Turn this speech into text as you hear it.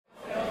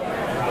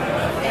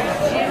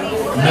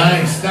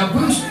Nice. Now,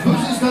 Boose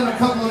has done a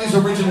couple of these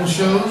original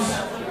shows.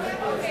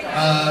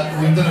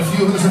 We've done a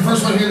few. There's the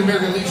first one here at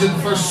American Legion,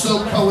 the first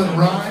Walkin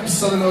Around,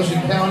 Southern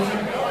Ocean County.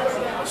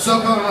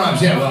 Walkin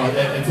Around, yeah, well,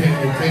 it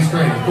tastes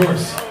great, of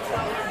course.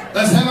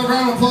 Let's have a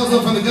round of applause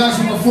for the guys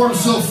who performed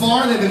so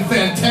far. They've been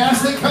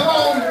fantastic. Come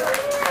on.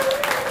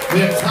 We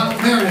had Tom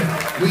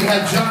Meredith. We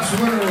had Josh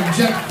Winter and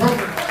Jeff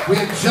Kroger. We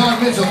had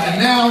John Mitchell. And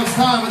now it's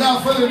time,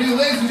 without further ado,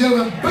 ladies and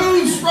gentlemen,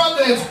 Boose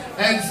Rutledge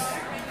and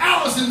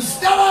Allison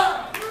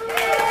Stella.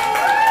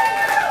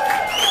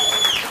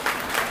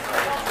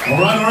 All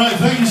right,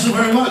 thank you so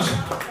very much.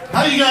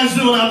 How you guys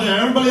doing out there?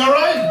 Everybody all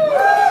right?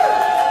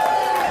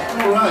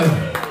 All right.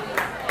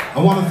 I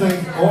want to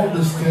thank all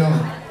this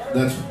talent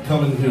that's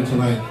coming here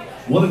tonight.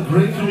 What a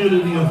great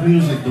community of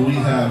music that we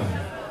have.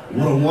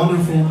 What a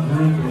wonderful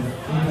group of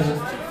people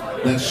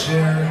that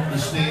share the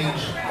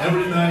stage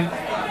every night,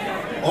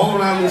 all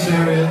around this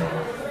area,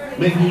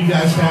 making you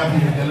guys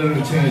happy and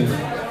entertained.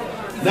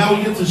 Now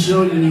we get to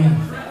show you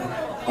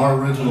our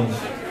originals.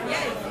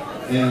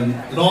 And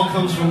it all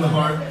comes from the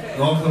heart. It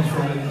all comes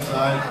from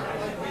inside.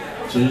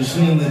 So you're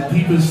seeing the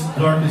deepest,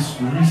 darkest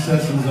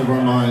recesses of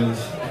our minds.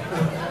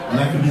 And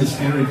that can be a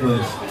scary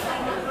place.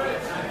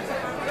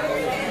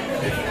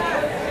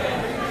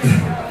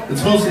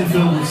 It's mostly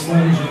filled with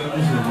Slim Jims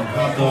and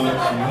hot dogs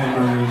and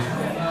hamburgers.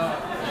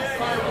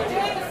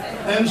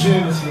 And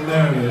Jameson,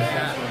 there it is.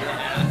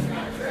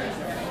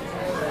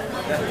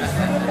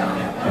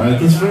 Alright,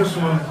 this is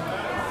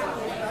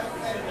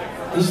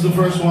the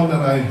first one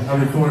that I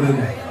recorded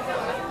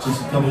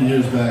just a couple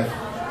years back.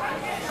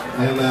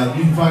 And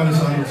you can find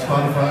this on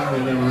Spotify or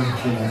whatever,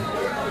 you know.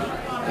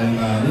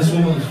 And this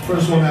one was the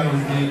first one out of the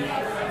gate.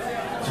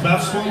 It's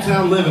about small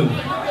town living.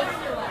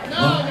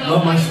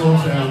 Love my small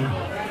town.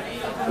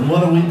 And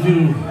what do we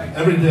do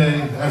every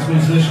day as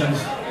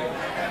musicians?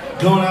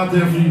 Going out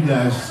there for you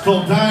guys. It's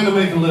called Dyin to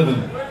Make a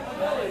Living.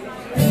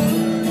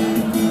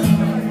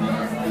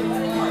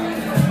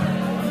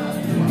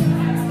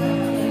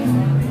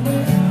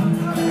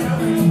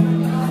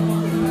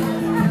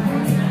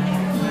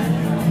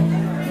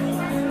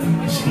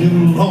 It's been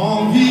a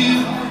long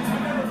year.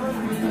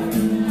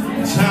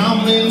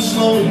 Time ain't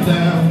slowing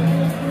down.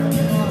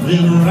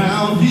 Been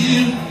around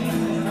here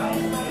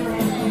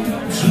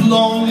too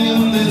long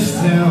in this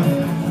town.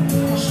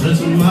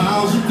 Stretching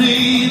miles a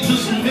day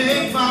just to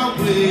make my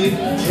way.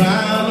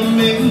 Trying to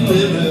make a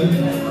living.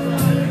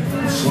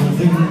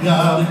 Something we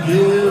gotta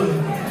give.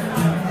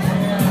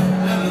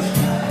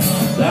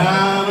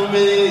 Trying to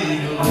make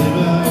a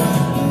living.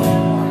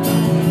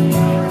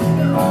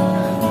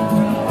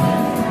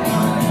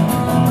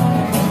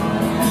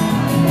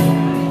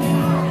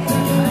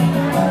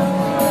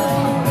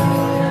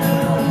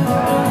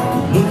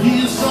 Look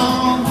here,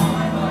 son,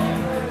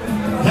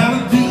 gotta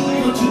do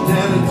what you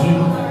gotta do.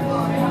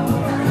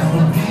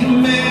 Gotta be a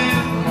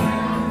man,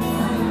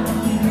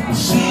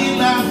 see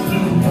life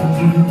through.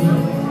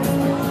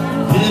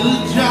 Get a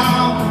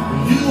job,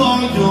 you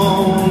are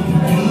young,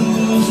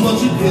 use what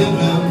you're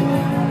given.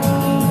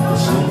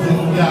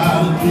 Something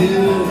gotta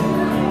give.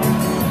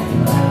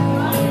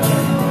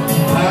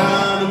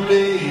 Gotta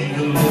make a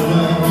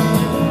living.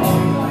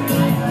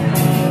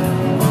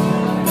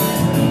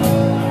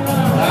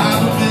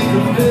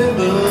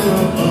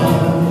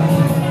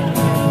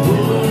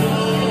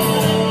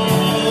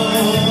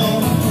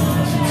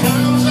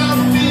 Sometimes I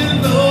feel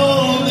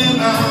alone and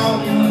I'm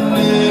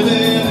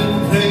living in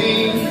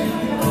pain,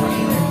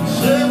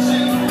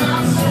 searching my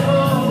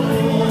soul,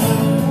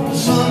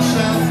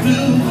 sunshine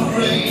through the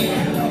rain.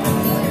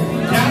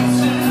 Got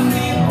to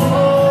be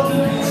more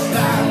than this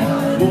life,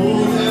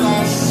 more than I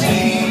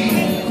see.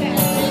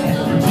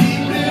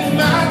 Deep in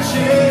my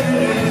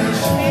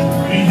chest,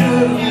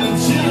 yearning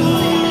to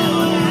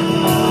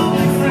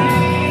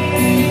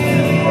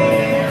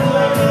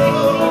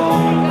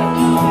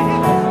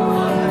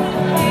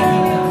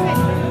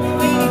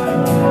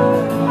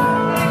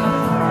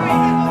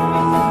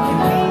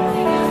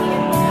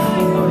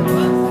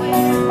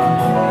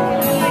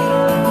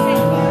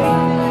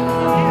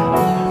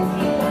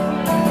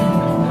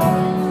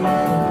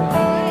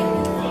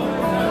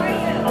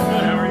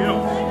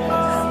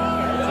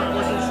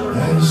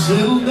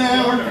settle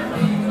down,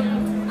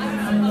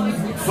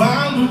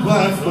 find a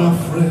wife, my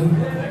friend,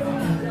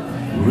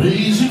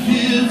 raise your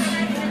kids,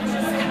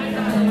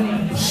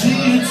 see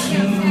you to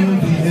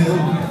the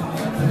end.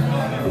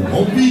 It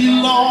won't be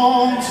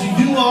long till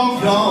you are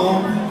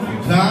gone.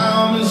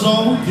 Time is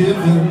all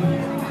given.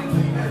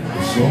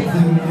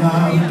 Something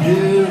gotta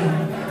give.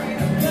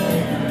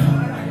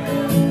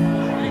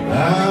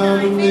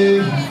 Gotta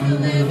make a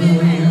living.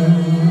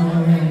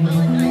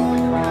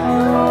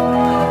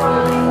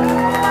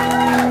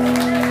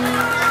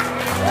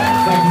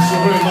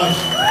 Very much.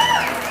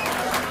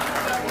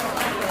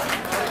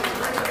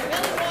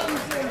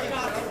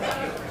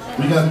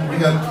 We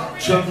got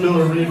Chuck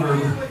Miller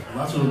reverb.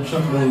 Lots of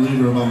Chuck Miller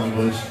reverb on my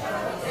voice.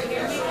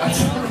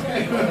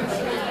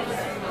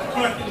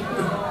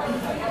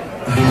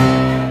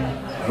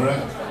 All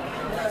right.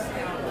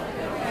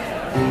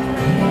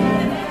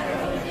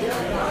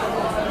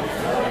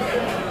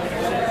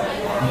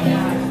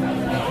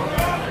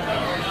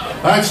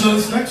 Alright, so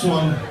this next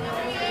one,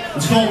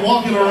 it's called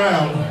Walkin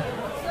Around.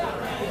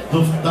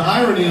 The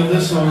irony of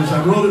this song is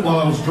I wrote it while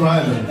I was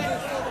driving.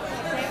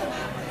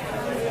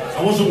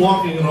 I wasn't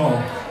walking at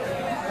all.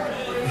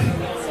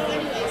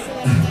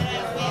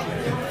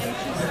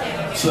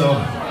 So,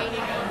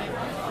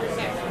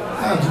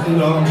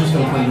 I'm just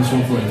going to play this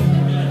one for you.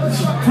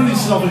 It's pretty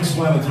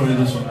self-explanatory,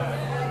 this one.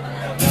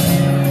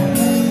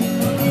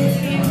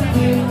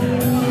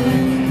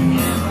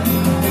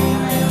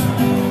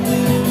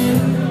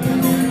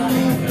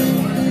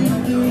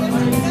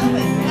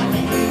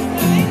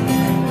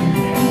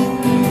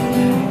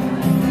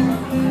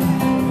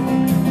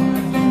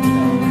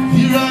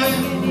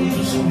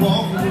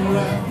 Walking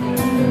around,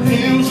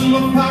 hands in my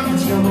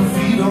pockets, got my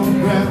feet on the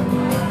ground.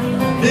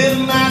 Late at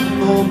night,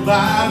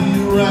 nobody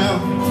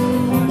around.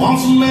 Want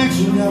some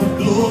action, gotta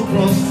go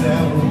across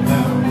town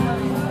now.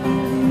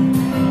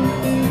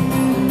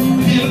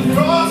 Heading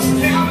across the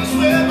town is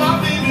where my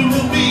baby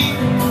will be.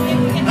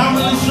 I'm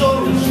really sure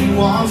if she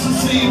wants to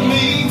see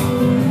me.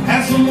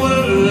 Had some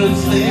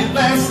words late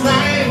last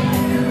night.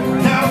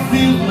 Got a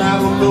feeling I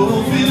don't know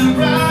if it's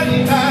right.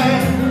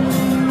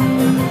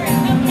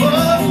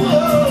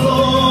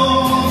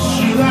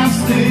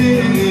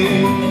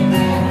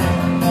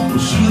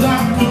 Should I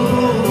go?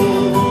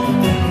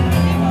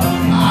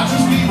 I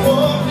just keep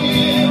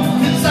walking,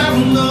 'cause I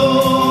don't know.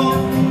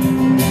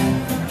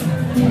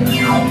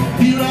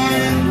 Here I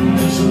am,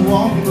 just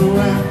walking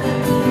around.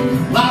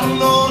 Loud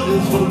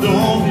noise, but I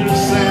don't hear a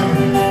sound.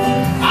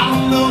 I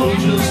don't know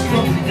just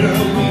what the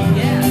girl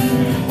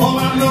needs. All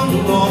I know,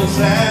 Lord, is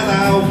that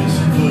I always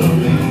love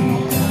me.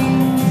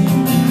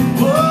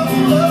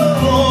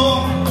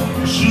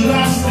 Oh, should I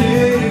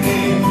stay?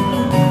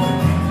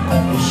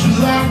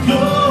 Should I go?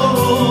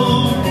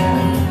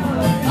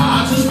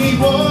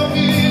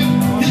 Walking,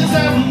 'cause I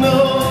don't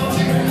know.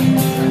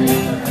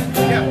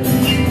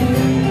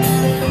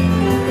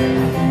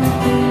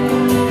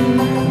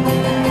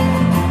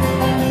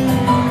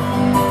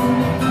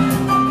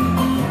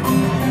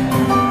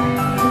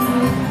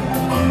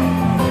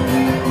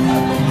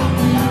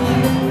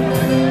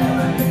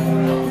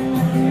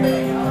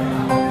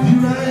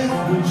 Here I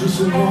am, just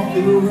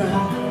walking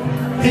around.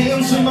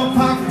 Hands in my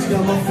pockets,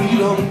 got my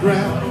feet on the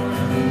ground.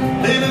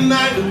 Late at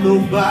night with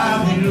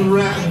nobody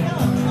around.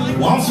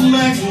 Want some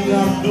action,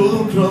 gotta go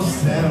across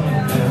town.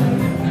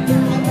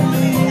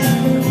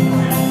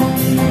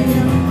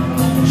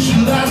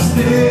 Should I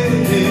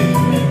stay?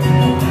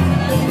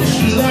 Or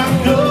should I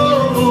go?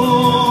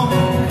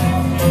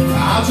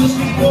 I'll just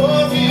keep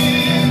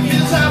walking,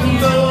 'cause I don't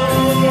know.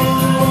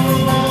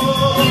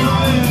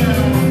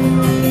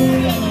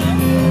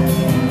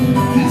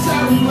 'Cause I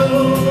don't know.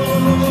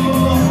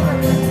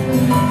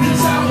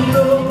 'Cause I don't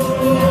know.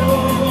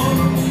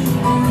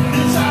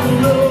 'Cause I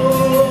don't know.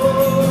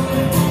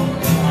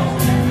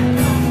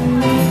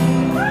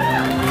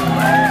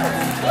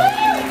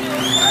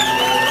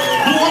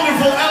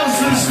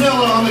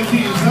 On the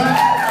keys, huh?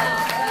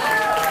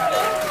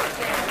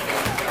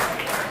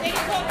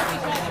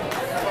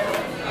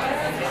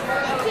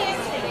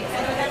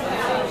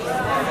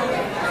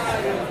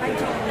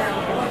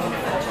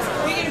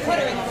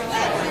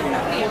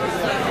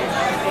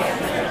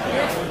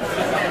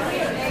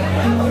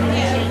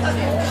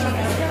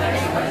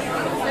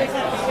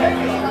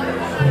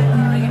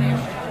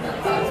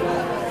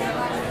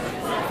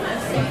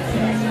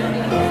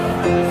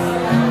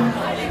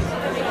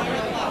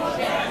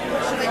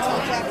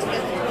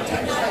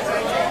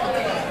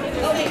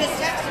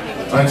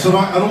 Alright, so I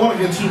don't want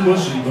to get too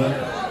mushy, but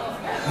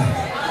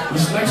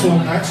this next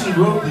one, I actually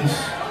wrote this.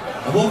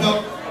 I woke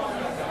up,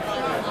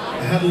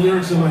 I had the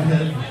lyrics in my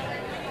head,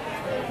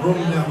 wrote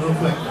them down real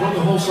quick, wrote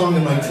the whole song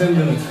in like 10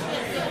 minutes.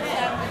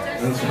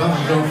 And it's about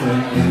my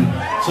girlfriend, and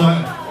so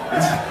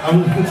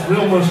it's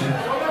real mushy.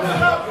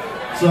 Yeah.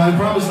 So I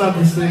promise not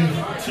to stay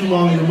too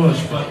long in the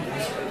mush, but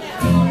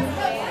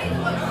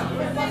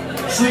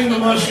sing the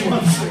mush you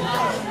want to sing.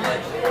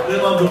 They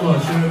love the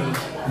mush, here it is.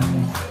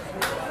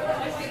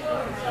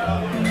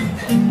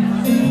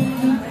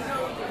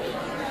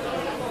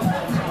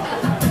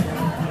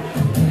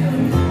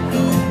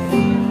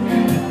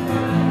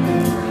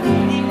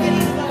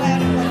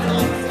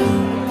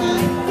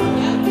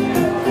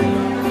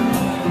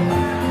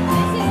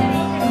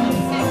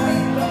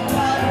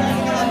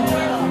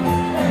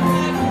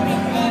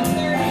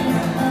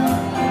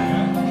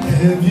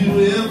 Have you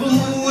ever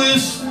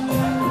wished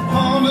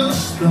upon a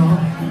star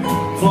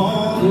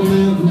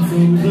falling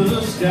from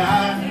the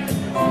sky?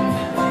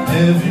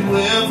 Have you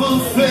ever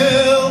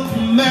felt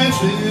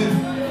magic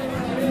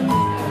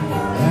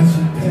as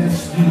it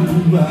passed you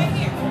by?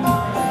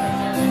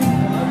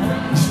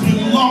 It's been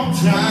a long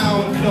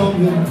time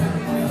coming,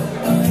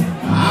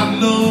 I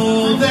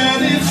know that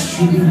it's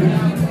true.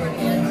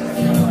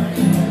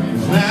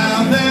 Now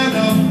that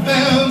I've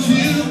found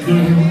you,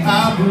 girl, I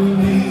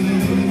believe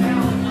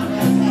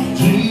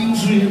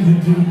really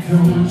do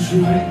come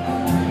true.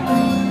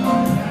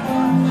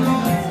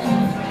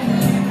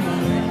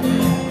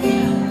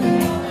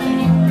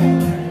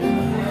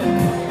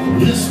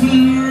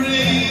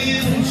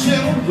 Whispering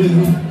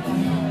will,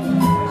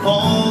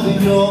 all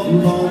that you're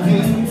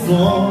longing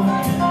for.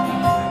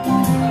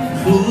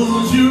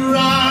 Close your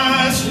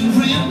eyes and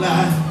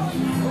realize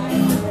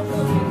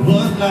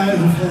what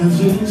life has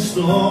in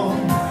store.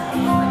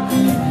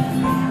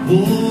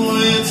 Oh,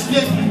 it's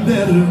getting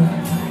better.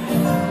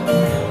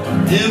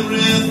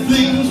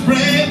 Everything's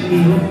brand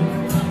new.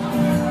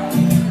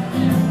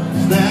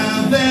 Now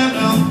that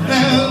I've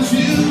found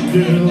you,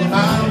 girl, I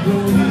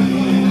believe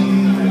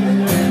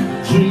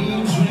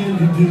dreams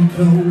really do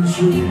come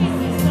true.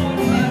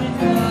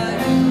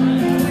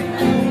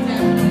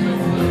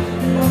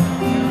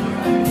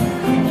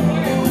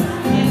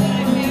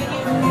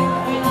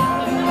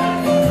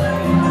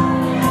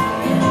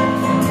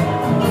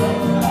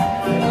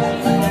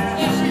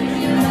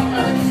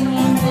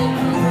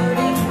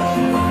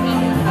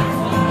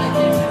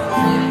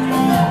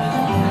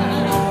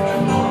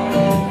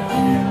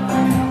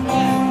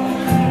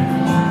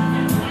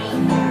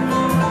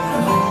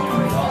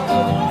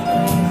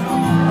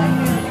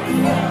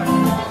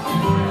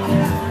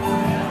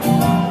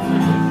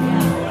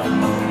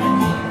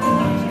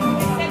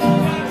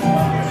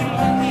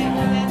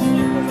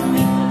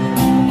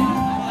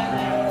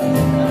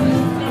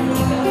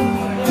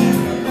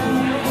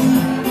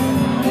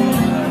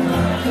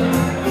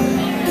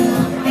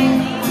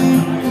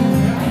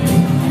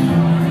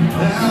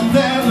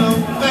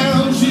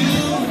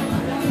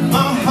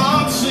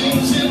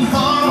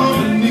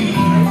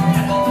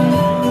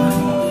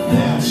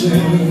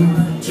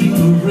 To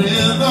the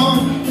rhythm,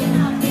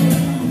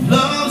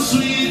 love's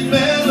sweet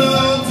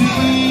melody.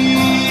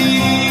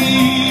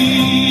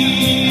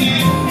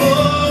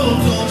 Oh,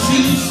 don't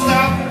you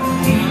stop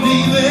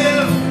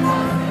believing,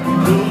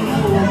 no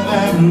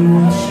matter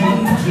what you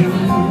do.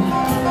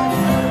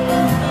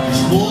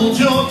 Just hold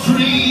your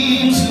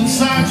dreams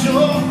inside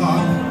your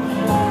heart,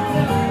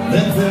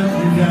 let them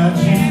guide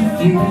you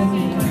through.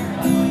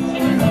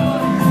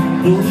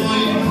 Oh,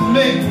 you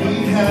make me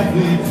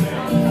happy.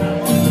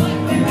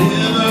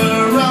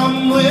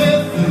 I'm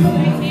with you.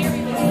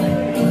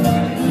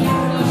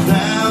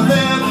 Now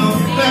that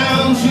I've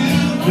found you,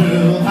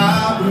 girl, I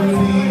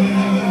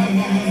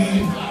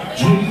believe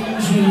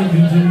dreams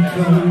really do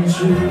come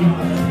true.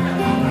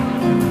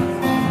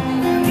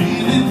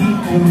 Really do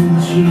come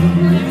true.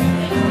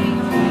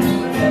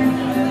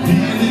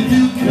 Really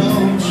do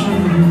come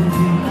true.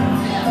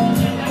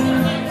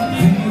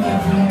 Really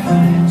do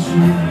come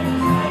true.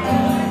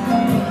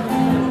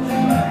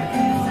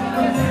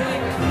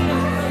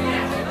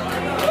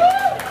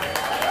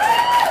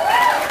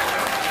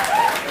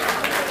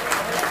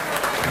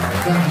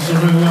 Thank you so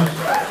very much.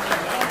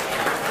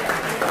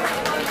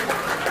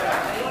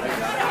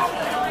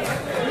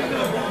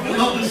 I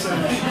love this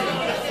song.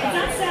 It's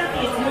not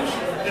sappy, it's mushy.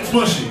 It's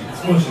mushy.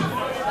 It's mushy.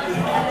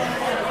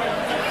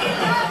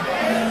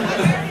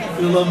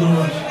 You love the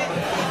mush.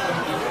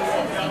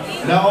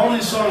 Now, all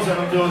these songs that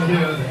I'm doing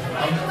here,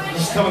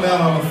 this is coming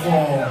out on a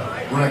fall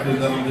record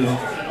that I'm doing.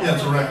 Yeah,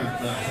 it's a record.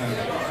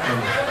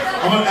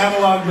 I'm an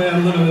analog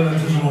man living in a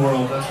digital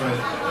world. That's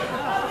right.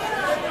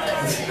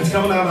 It's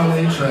coming out on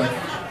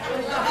 8-track.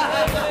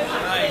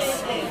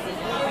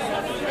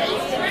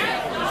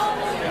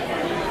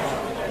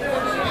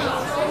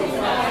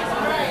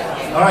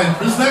 All right,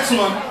 this next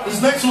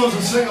one's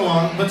a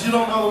sing-along, but you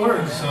don't know the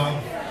words, so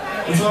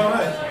it's all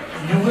right.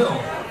 You will.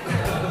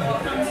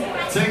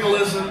 Take a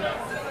listen,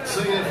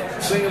 sing it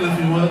if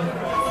you would.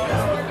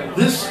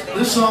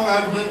 This song,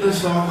 I've lived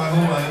this song my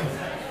whole life,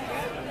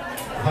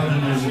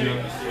 100 years ago.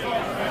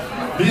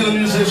 Being a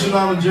musician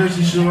on the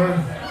Jersey Shore,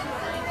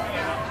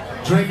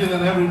 drinking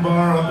in every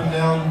bar up and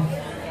down,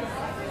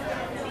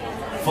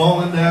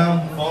 falling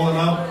down, falling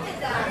up.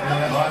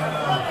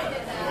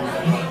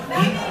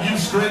 You've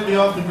straightened me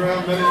off the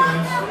ground many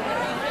times.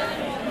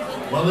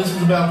 Well, this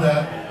is about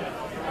that.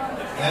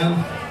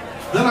 And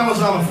then I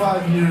was on a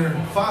 5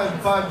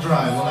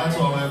 drive. Well, that's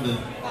all I did.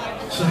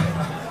 So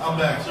I'm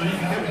back. So you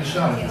can give me a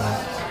shot if you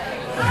want.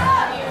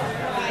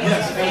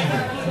 Yes,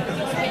 anything.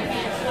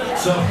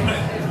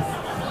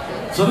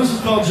 So this is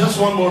called Just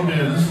One More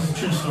Beer. This is a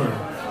true story.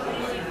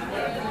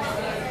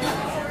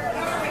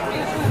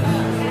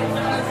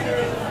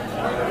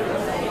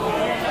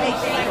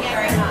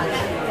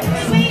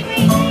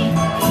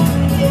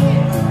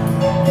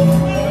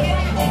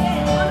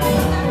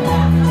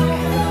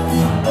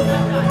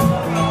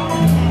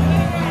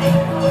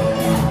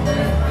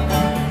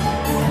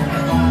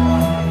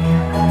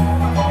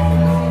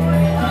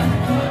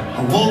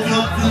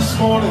 This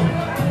morning,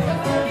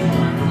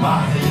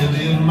 my head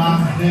in my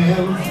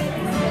hand.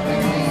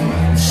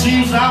 It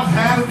seems I've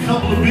had a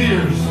couple of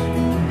beers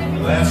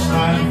last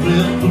night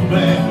with the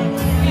band.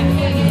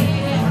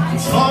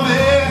 It's funny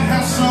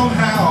how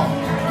somehow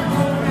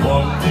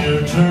one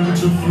beer turned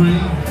to 3,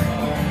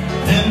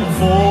 and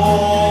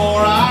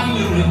before I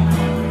knew it,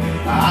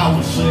 I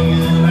was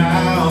singing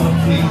out of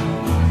key.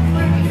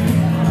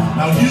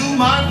 Now you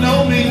might know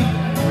me,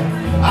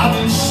 I've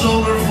been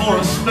sober for a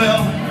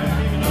spell.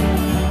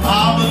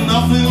 But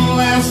nothing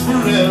lasts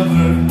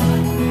forever.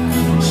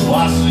 So I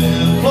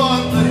said,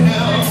 what the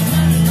hell?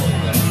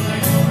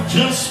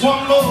 Just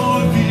one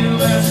more beer.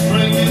 let's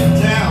drink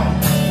it down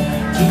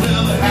to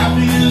we're the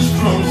happiest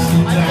drunks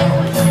in town.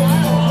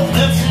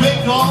 Let's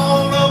make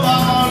all of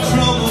our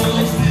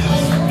troubles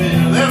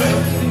disappear. There it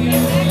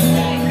is.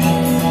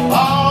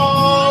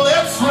 Oh,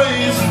 let's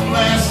raise a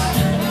glass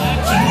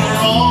till we're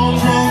all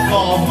drunk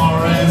off our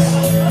ass.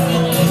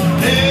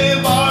 Hey,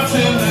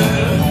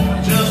 bartender,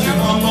 just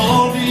one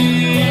more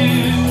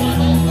beer.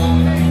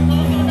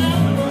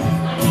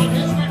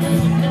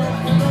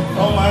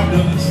 Oh my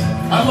goodness.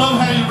 I love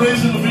how you're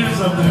raising the beers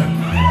up there.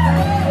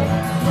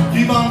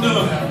 Keep on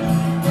doing that.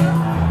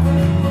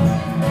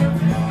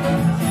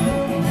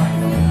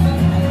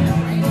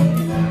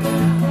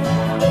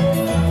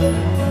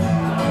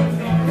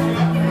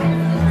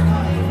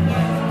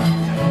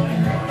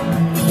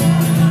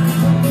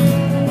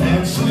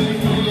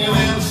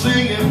 And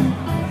singing,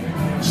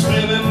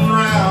 spinning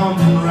round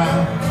and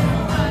round.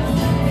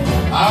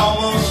 I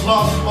almost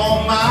lost all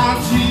my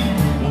teeth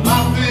when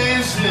my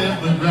face hit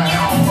the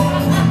ground.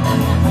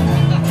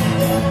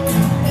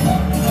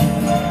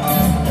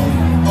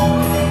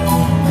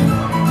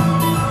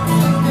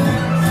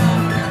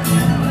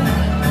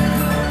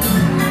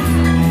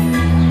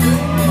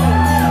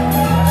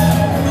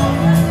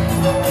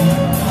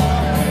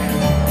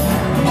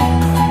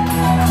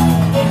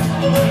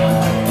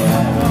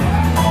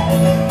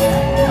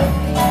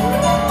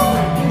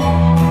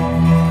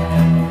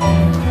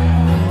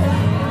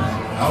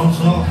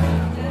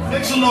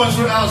 Make some noise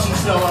for Allison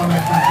Stella on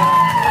that.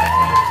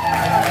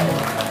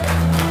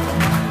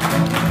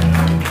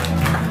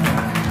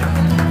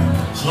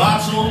 So I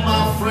told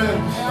my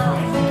friends,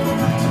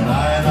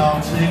 tonight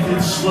I'll take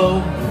it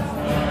slow,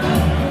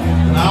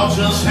 and I'll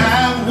just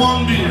have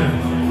one beer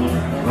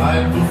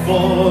right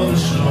before the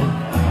show.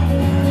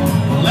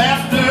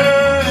 Laughter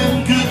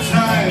and good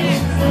times,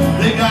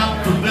 they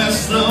got the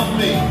best of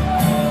me.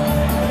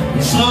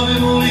 And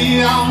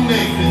suddenly I'm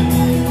naked,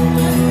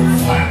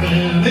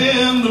 flapping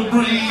in the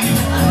breeze.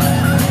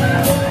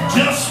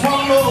 Just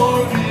one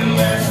more beer,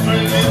 let's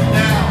drink it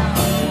down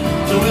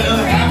to we're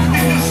the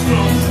happiest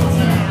drunks in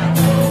town.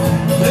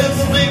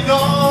 Let's make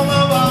all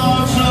of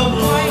our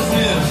troubles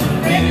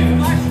disappear.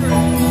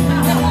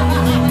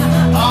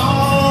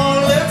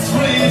 Oh, let's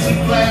raise a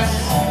glass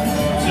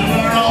till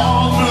we're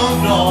all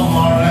drunk off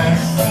our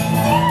ass.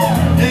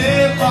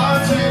 Hey,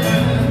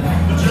 bartender,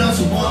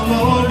 just one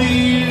more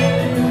beer.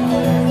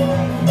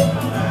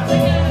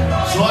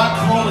 So I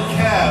called a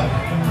cab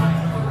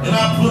and I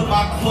put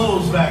my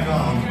clothes back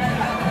on.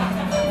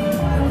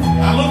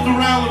 I looked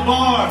around the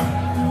bar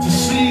to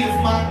see if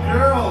my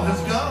girl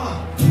has gone.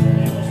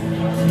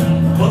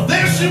 But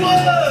there she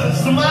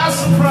was, to my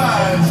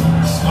surprise,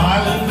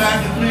 smiling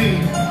back at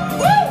me.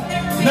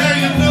 Now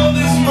you know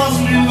this must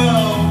be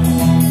love.